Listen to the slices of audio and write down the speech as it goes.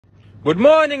Good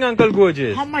morning, Uncle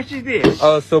Gorgeous. How much is this?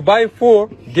 So buy 4,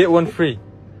 get 1 free.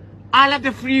 I'll have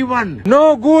the free one.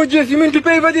 No, Gorgeous, you mean to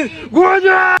pay for this?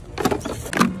 Gorgeous!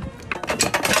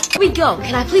 We go.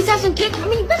 Can I please have some cake? I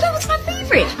mean, that was my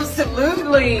favorite.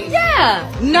 Absolutely. Yeah.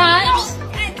 Nuts.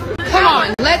 Come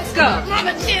on, let's go.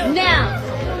 Mama too. Now.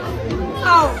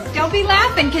 Oh, don't be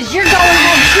laughing because you're going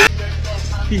home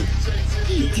too.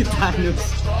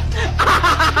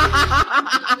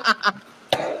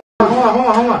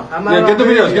 Hold on. Yeah, get the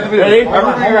videos, get the videos.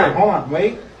 Ready? Hold on,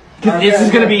 wait. This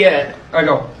is gonna be it. I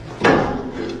go.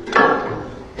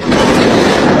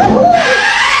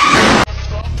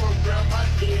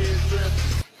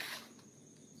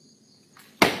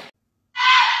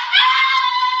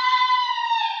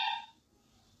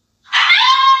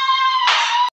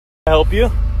 Help you?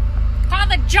 Call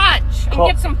the judge and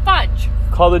get some fudge.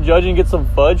 Call the judge and get some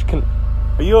fudge? Are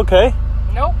you okay?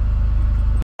 Nope.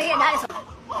 Hey,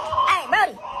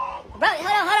 Brody. Brody,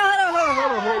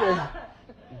 hold on.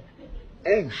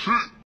 Oh shit.